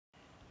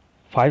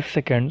5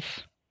 seconds.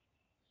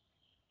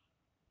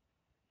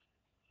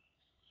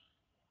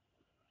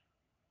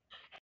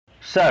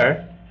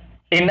 Sir,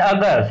 in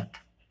August,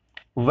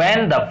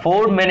 when the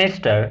food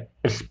minister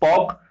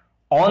spoke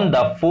on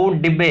the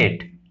food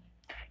debate,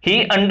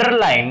 he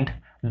underlined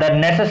the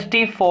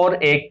necessity for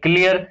a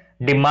clear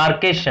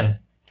demarcation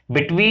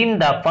between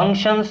the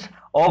functions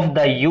of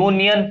the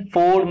Union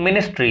Food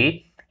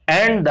Ministry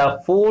and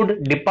the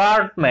food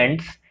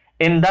departments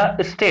in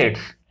the states.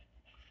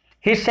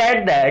 He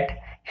said that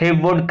he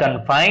would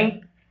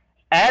confine,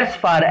 as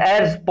far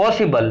as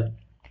possible,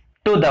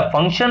 to the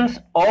functions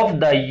of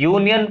the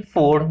Union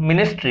Food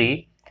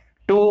Ministry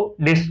to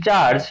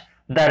discharge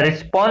the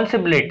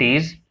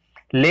responsibilities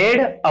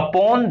laid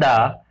upon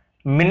the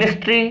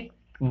ministry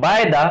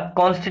by the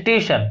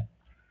Constitution.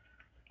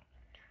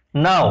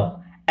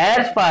 Now,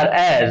 as far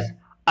as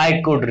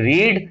I could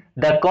read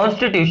the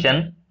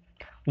Constitution,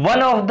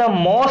 one of the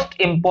most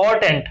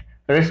important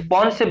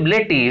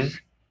responsibilities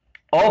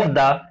of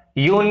the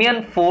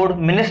Union Food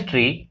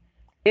Ministry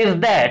is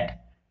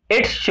that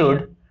it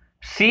should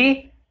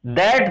see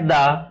that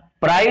the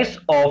price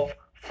of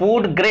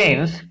food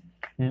grains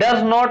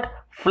does not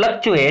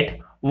fluctuate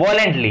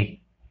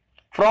violently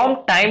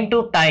from time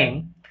to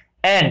time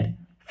and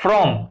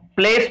from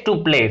place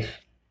to place.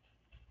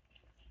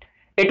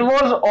 It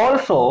was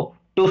also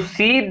to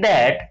see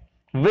that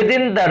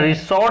within the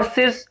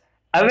resources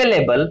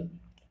available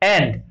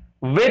and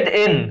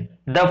within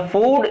the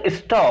food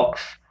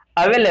stocks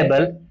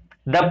available,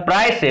 the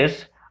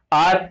prices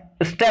are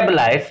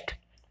stabilized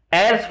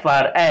as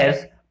far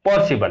as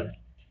possible.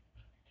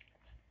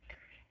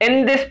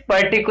 In this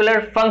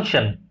particular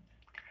function,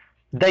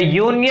 the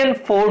Union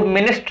Food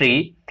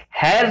Ministry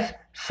has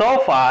so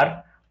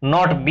far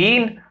not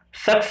been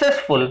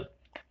successful.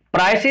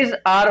 Prices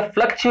are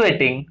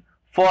fluctuating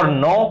for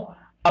no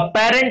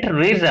apparent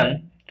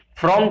reason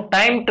from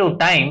time to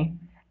time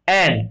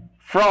and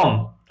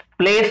from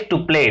place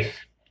to place,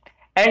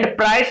 and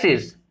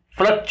prices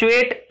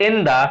fluctuate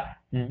in the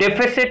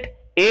deficit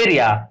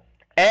area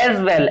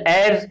as well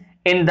as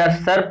in the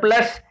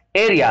surplus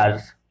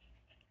areas.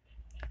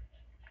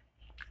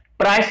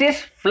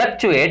 Prices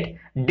fluctuate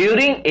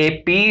during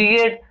a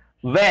period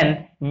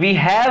when we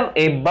have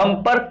a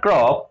bumper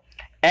crop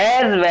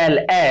as well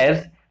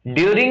as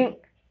during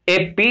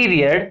a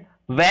period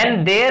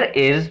when there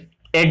is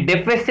a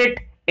deficit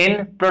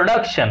in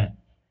production.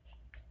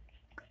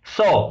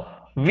 So,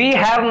 we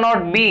have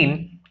not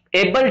been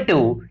able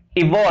to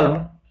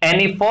evolve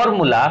any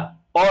formula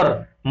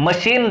or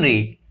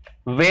machinery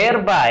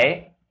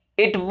whereby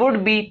it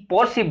would be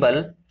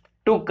possible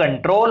to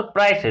control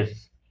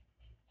prices.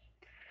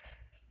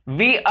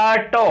 We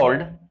are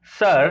told,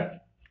 sir,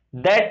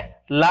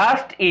 that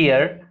last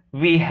year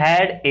we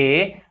had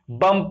a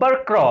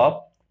bumper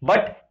crop,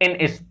 but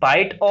in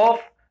spite of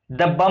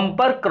the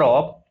bumper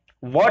crop,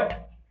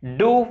 what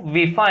do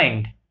we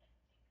find?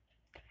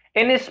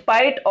 In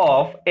spite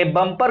of a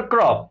bumper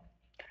crop,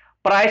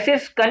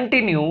 prices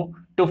continue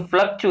to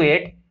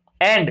fluctuate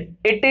and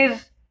it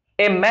is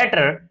a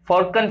matter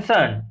for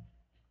concern.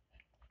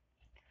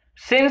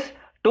 Since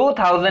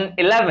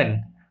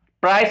 2011,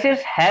 prices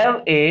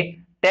have a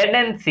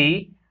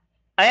tendency,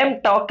 I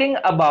am talking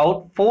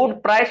about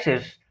food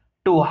prices,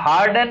 to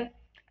harden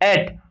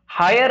at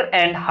higher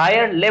and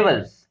higher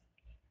levels.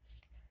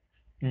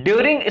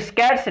 During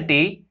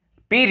scarcity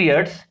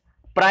periods,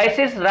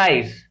 prices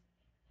rise,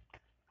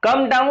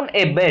 come down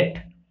a bit,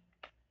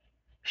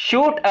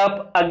 shoot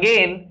up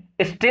again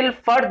still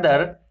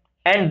further,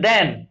 and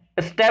then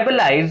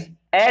stabilize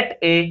at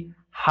a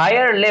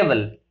higher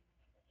level.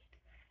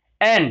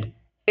 And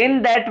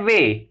in that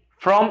way,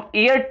 from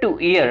year to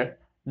year,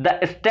 the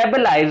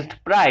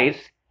stabilized price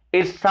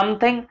is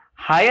something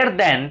higher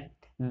than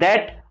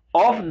that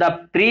of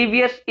the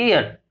previous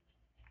year.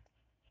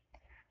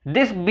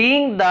 This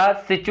being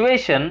the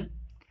situation,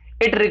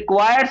 it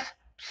requires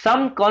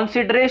some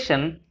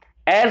consideration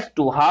as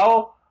to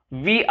how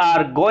we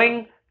are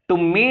going to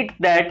meet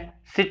that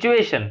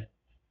situation.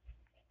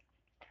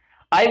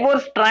 I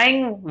was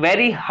trying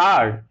very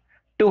hard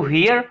to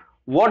hear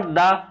what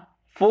the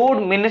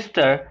food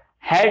minister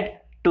had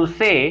to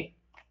say,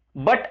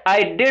 but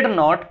I did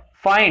not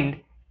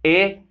find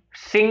a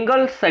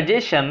single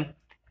suggestion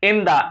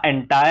in the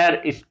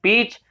entire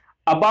speech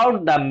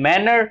about the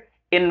manner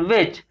in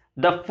which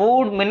the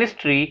food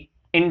ministry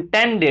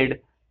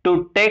intended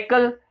to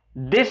tackle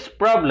this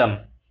problem.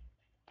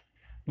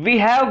 We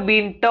have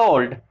been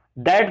told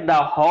that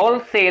the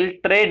wholesale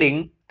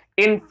trading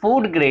in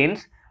food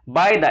grains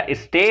by the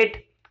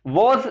state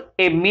was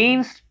a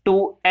means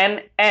to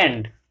an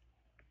end.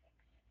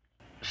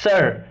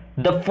 Sir,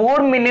 the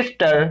food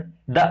minister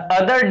the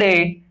other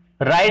day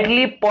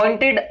rightly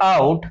pointed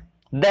out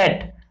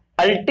that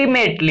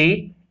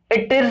ultimately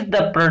it is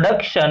the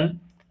production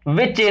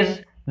which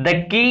is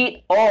the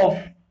key of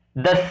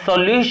the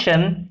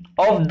solution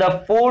of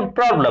the food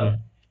problem.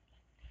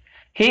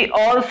 He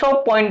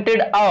also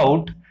pointed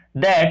out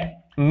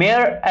that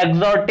mere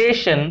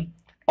exhortation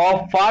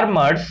of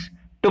farmers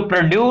to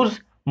produce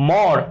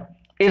more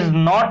is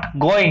not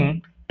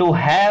going to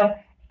have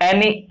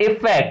any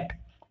effect,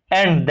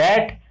 and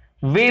that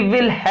we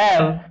will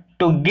have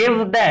to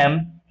give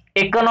them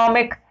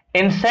economic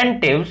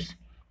incentives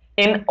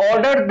in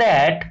order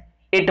that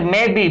it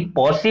may be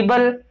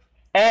possible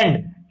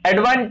and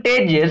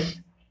advantageous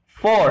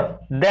for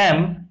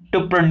them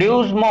to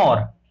produce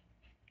more.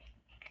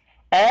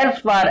 As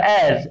far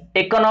as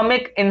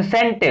economic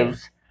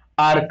incentives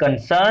are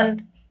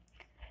concerned,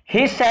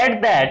 he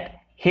said that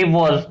he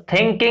was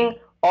thinking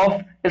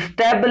of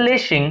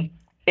establishing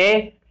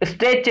a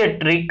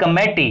statutory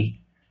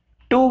committee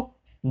to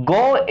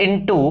go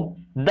into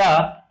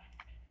the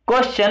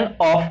question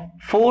of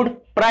food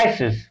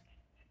prices.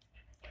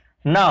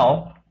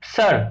 Now,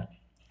 sir,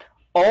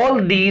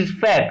 all these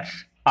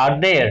facts are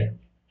there,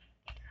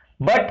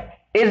 but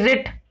is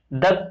it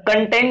the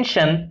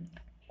contention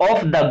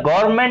of the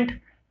government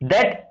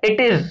that it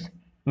is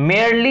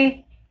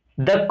merely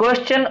the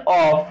question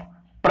of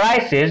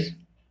prices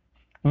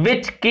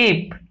which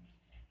keep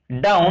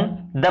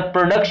down the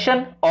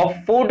production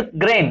of food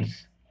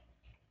grains?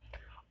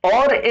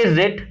 Or is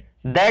it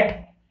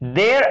that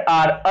there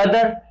are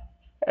other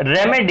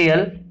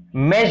remedial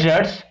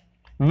measures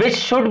which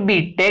should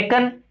be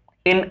taken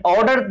in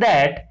order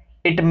that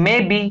it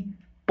may be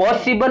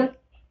possible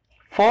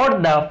for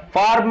the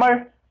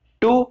farmer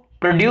to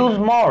produce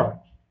more?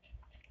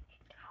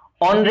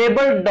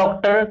 Honorable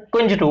Dr.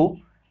 Kunjru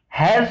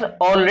has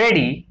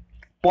already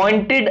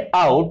pointed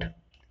out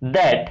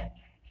that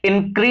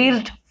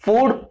increased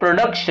food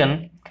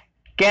production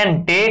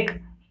can take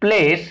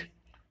place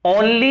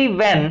only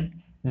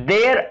when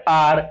there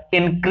are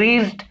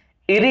increased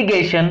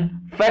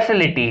irrigation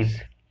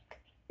facilities,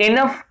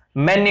 enough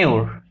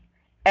manure,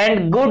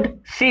 and good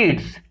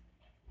seeds,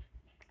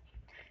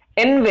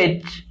 in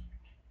which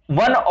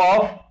one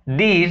of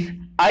these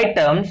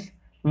items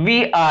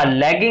we are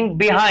lagging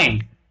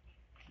behind.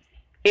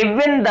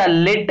 Even the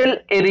little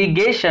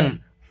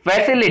irrigation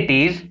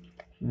facilities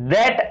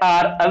that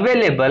are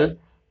available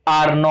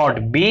are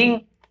not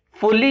being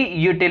fully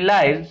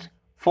utilized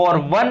for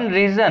one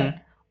reason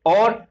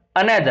or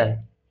another.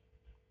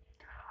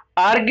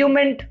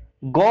 Argument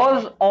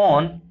goes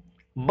on,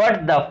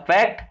 but the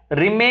fact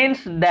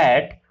remains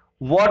that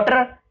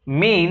water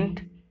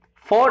meant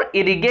for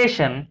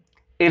irrigation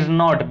is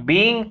not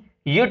being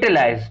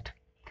utilized.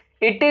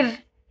 It is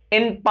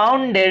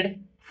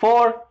impounded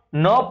for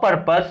no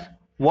purpose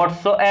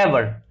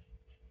whatsoever.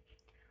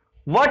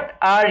 What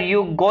are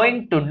you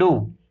going to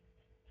do?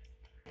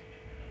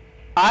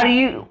 Are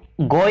you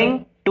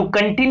going to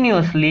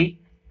continuously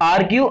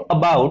argue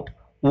about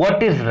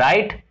what is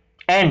right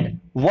and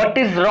what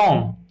is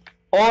wrong,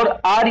 or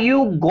are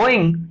you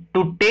going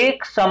to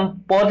take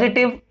some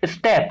positive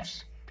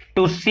steps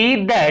to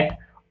see that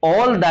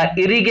all the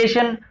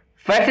irrigation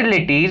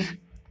facilities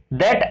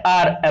that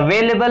are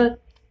available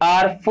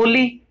are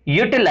fully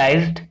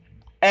utilized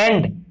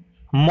and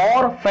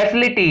more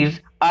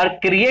facilities are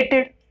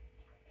created?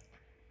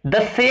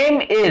 The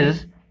same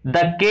is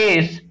the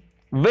case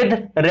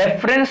with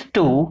reference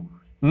to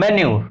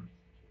manure.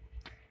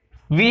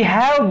 We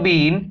have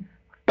been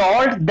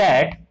told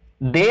that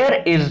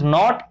there is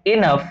not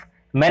enough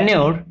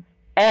manure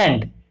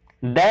and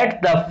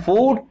that the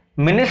food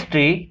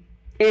ministry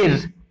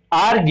is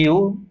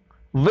arguing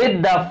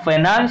with the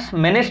finance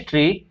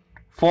ministry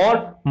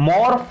for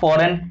more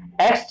foreign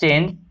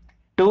exchange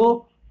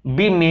to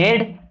be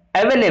made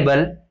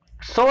available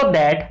so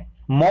that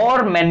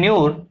more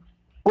manure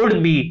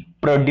could be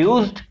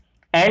produced,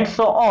 and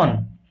so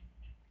on.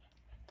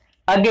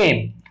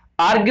 Again,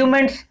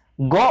 arguments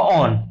go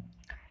on.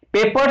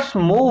 Papers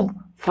move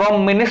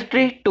from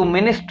ministry to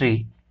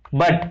ministry,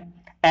 but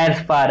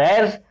as far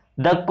as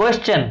the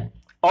question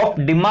of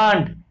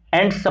demand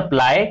and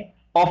supply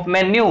of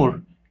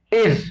manure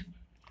is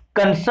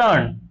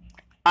concerned,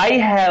 I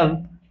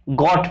have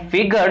got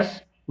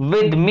figures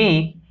with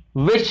me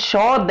which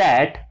show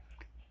that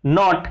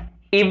not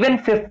even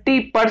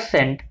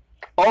 50%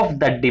 of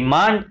the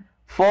demand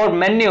for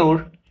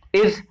manure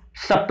is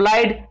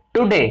supplied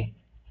today.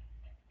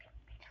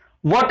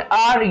 What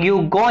are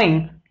you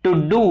going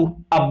to do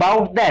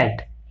about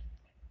that?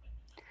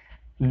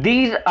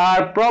 These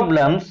are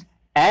problems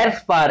as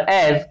far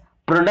as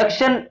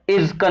production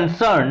is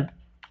concerned,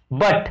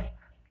 but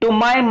to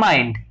my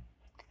mind,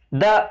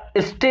 the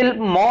still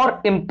more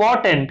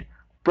important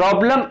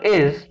problem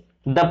is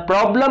the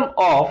problem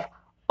of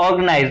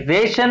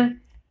organization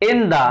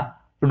in the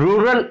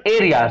rural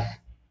areas.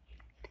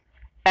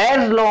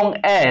 As long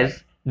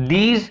as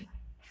these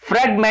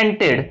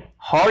fragmented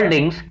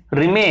holdings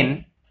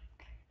remain,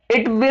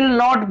 it will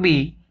not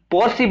be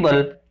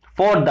possible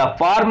for the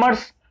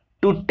farmers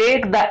to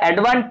take the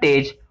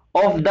advantage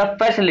of the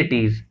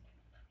facilities.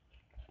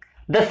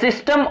 The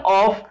system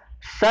of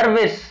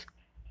service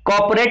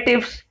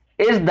cooperatives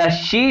is the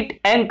sheet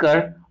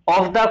anchor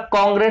of the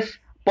Congress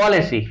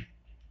policy.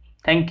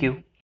 Thank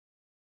you.